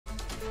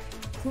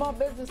Small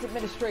Business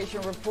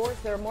Administration reports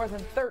there are more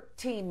than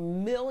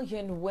 13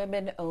 million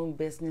women-owned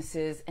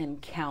businesses and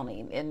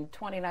counting. In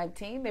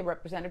 2019, they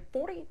represented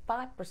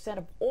 45%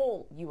 of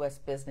all U.S.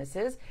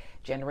 businesses,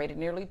 generated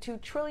nearly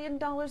 $2 trillion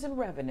in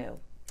revenue.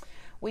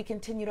 We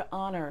continue to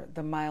honor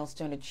the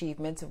milestone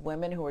achievements of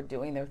women who are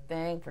doing their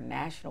thing for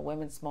National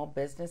Women's Small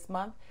Business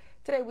Month.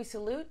 Today, we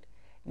salute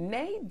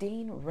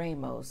Nadine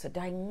Ramos, a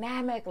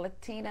dynamic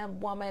Latina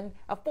woman,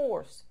 a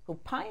force who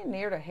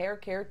pioneered a hair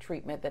care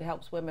treatment that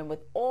helps women with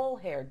all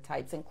hair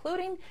types,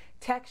 including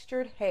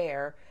textured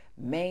hair,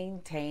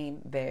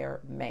 maintain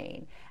their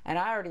mane. And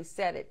I already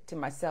said it to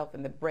myself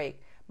in the break.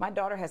 My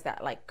daughter has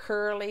that like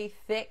curly,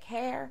 thick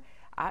hair.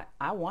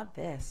 I want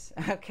this,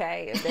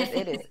 okay?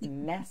 It is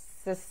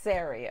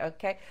necessary,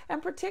 okay?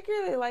 And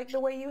particularly like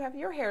the way you have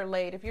your hair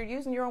laid. If you're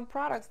using your own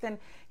products, then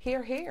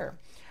here.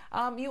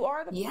 You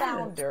are the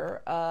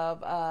founder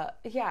of,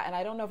 and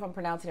I don't know if I'm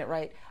pronouncing it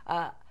right,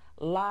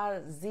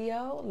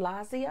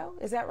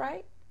 Lasio, is that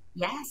right?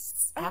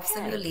 Yes, okay.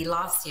 Absolutely,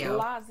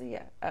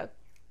 Lasio.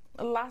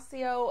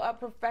 Lasio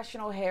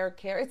professional hair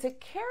care. It's a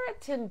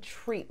keratin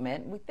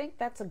treatment. We think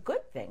that's a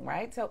good thing,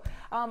 right? So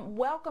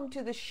welcome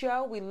to the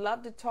show. We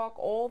love to talk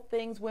all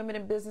things women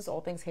in business,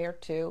 all things hair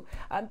too.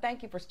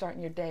 Thank you for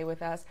starting your day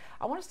with us.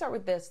 I want to start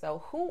with this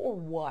though. Who or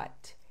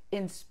what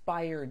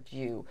inspired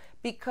you?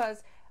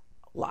 Because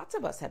lots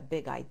of us have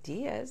big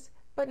ideas,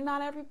 but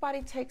not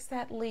everybody takes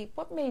that leap.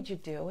 What made you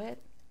do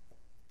it?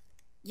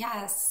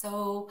 Yes,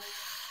 so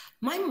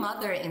my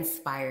mother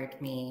inspired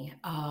me.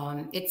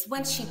 It's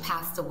when she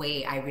passed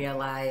away, I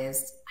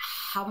realized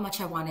how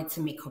much I wanted to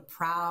make her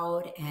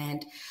proud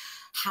and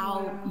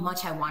how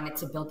much I wanted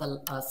to build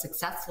a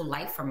successful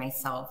life for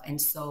myself.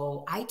 And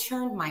so I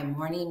turned my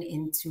mourning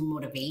into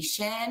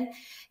motivation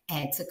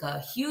and took a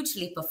huge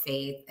leap of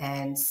faith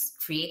and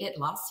created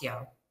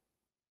Lasio.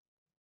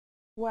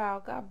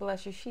 Wow, God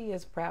bless you. She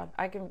is proud.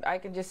 I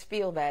can just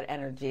feel that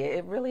energy.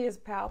 It really is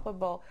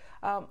palpable.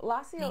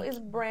 Lasio is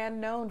brand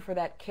known for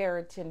that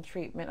keratin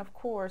treatment, of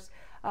course.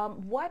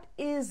 What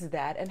is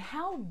that, and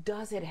how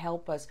does it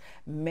help us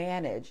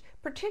manage,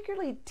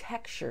 particularly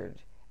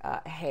textured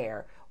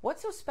hair?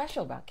 What's so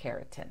special about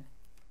keratin?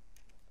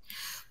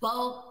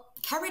 Well,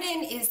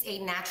 keratin is a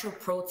natural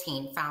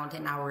protein found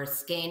in our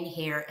skin,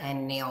 hair,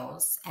 and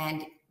nails.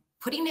 And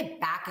putting it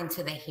back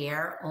into the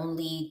hair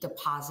only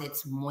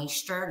deposits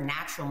moisture,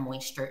 natural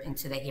moisture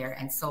into the hair.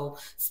 And so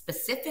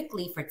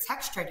specifically for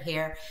textured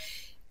hair,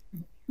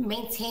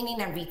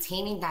 maintaining and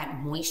retaining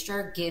that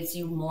moisture gives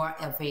you more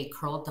of a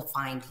curl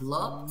defined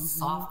look,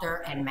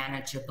 softer and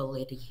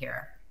manageability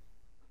hair.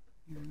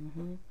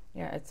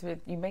 Yeah,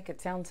 you make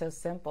it sound so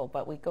simple,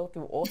 but we go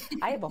through all,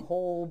 I have a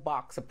whole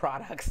box of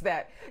products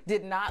that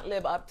did not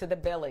live up to the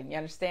billing, you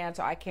understand?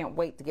 So I can't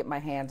wait to get my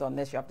hands on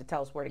this. You have to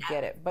tell us where to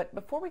get it. But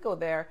before we go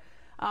there,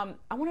 I want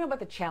to know about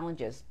the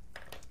challenges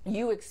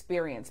you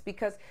experience,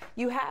 because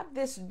you have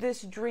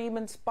this dream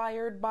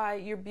inspired by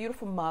your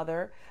beautiful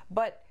mother,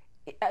 but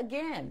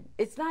again,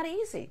 it's not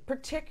easy,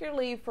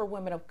 particularly for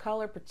women of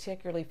color,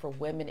 particularly for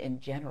women in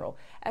general.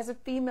 As a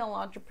female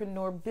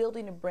entrepreneur,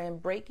 building a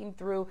brand, breaking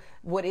through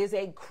what is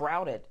a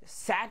crowded,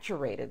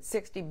 saturated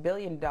 $60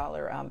 billion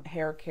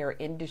hair care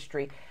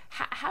industry,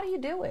 how do you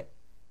do it?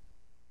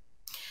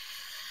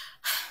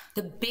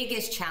 The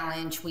biggest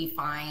challenge we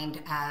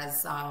find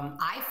as,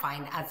 I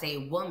find as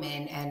a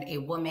woman and a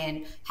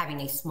woman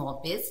having a small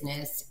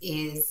business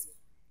is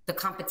the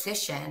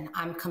competition.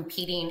 I'm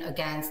competing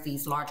against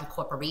these larger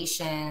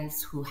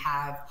corporations who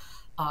have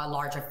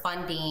larger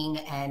funding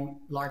and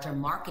larger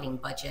marketing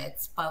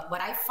budgets. But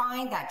what I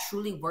find that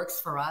truly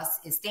works for us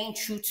is staying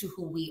true to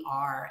who we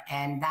are.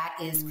 And that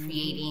is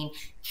creating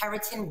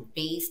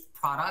keratin-based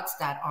products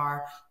that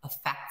are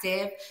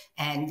effective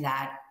and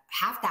that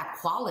have that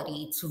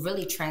quality to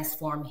really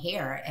transform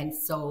hair. And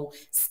so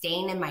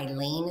staying in my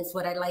lane is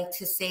what I like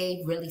to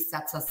say, really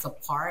sets us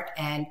apart.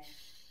 And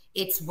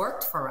it's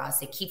worked for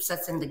us. It keeps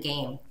us in the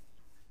game.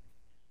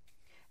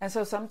 And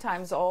so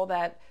sometimes all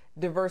that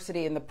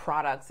diversity in the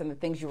products and the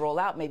things you roll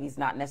out maybe is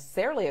not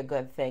necessarily a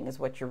good thing, is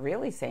what you're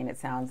really saying, it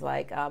sounds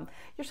like.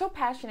 You're so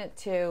passionate,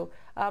 too,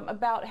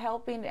 about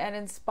helping and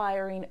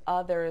inspiring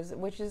others,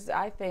 which is,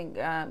 I think,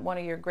 one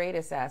of your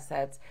greatest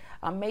assets,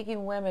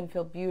 making women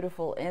feel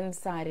beautiful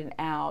inside and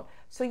out.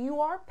 So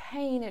you are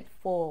paying it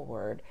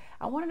forward.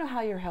 I want to know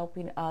how you're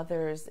helping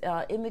others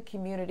in the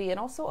community and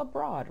also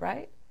abroad,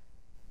 right?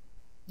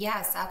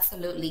 Yes,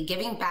 absolutely.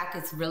 Giving back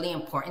is really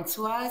important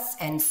to us.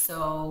 And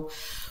so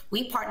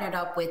we partnered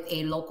up with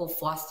a local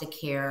foster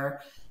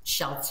care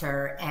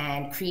shelter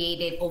and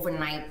created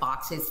overnight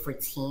boxes for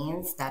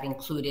teens that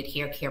included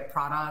hair care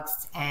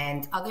products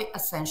and other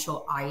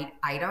essential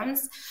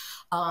items.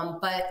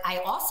 But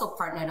I also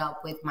partnered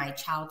up with my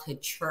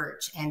childhood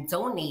church and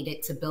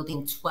donated to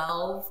building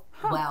 12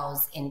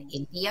 wells in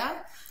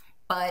India.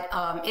 But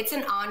it's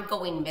an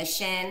ongoing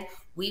mission.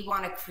 We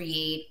want to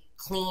create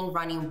clean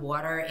running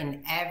water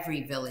in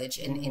every village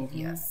in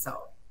India. So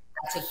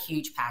that's a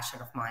huge passion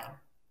of mine.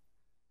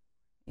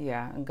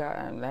 Yeah, and God,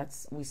 and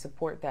we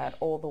support that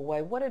all the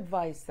way. What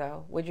advice,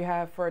 though, would you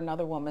have for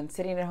another woman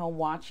sitting at home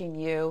watching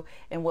you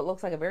in what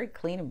looks like a very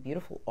clean and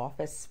beautiful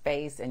office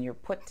space, and you're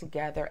put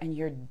together and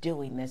you're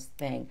doing this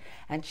thing,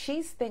 and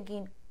she's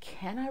thinking,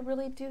 can I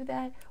really do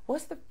that?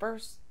 What's the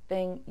first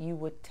thing you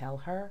would tell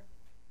her?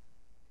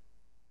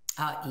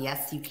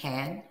 Yes, you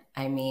can.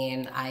 I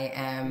mean, I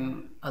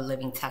am a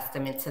living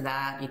testament to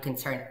that. You can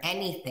turn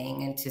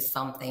anything into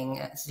something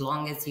as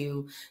long as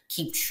you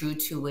keep true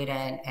to it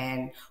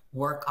and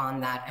work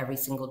on that every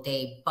single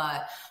day.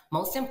 But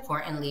most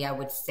importantly, I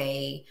would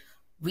say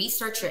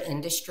research your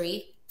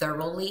industry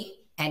thoroughly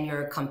and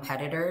your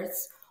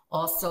competitors.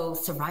 Also,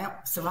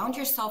 surround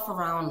yourself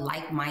around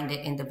like-minded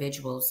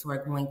individuals who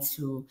are going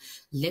to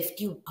lift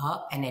you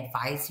up and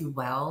advise you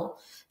well.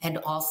 And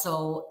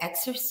also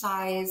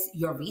exercise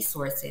your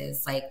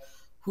resources. Like,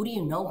 who do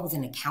you know who's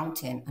an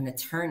accountant, an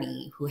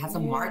attorney, who has a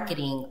Yeah.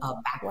 marketing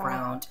Wow.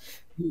 background?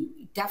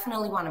 You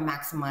definitely want to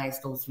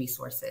maximize those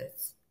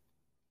resources.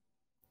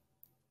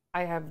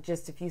 I have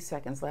just a few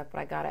seconds left, but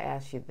I got to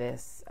ask you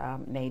this,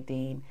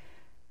 Nadine.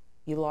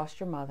 You lost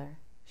your mother.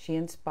 She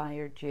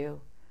inspired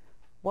you.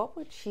 What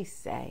would she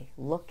say,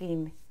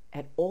 looking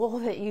at all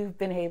that you've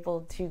been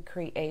able to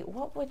create?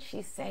 What would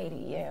she say to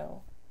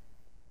you?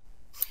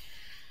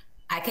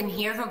 I can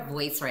hear her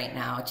voice right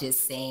now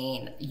just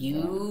saying, Yeah.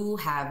 you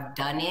have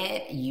done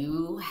it.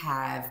 You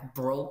have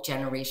broke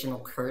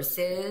generational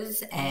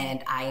curses, Mm,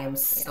 and I am yeah.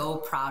 so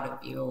proud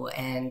of you.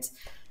 And,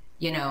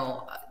 you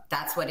know,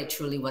 that's what it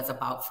truly was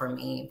about for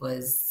me,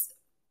 was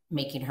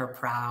making her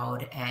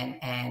proud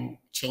and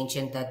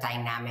changing the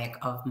dynamic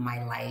of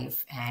my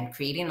life and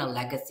creating a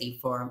legacy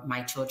for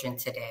my children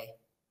today.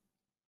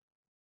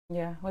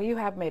 Yeah, well, you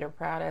have made her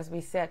proud, as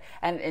we said,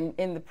 and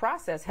in the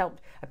process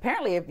helped.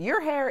 Apparently, if your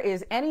hair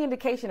is any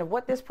indication of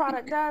what this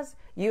product does,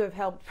 you have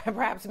helped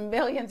perhaps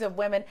millions of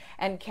women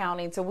and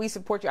counting. So we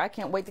support you. I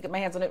can't wait to get my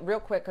hands on it real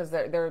quick because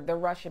they're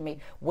rushing me.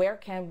 Where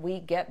can we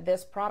get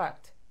this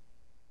product?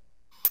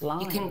 You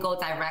can Line. go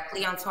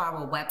directly onto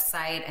our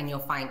website and you'll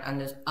find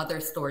other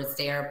stores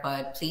there,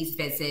 but please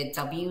visit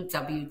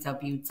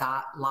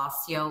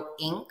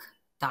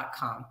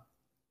www.lasioinc.com.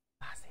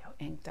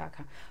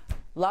 LasioInc.com.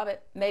 Love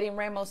it. Nadine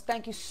Ramos,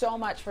 thank you so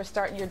much for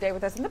starting your day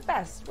with us. And the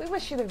best. We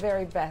wish you the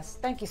very best.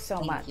 Thank you so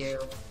Thank much. you.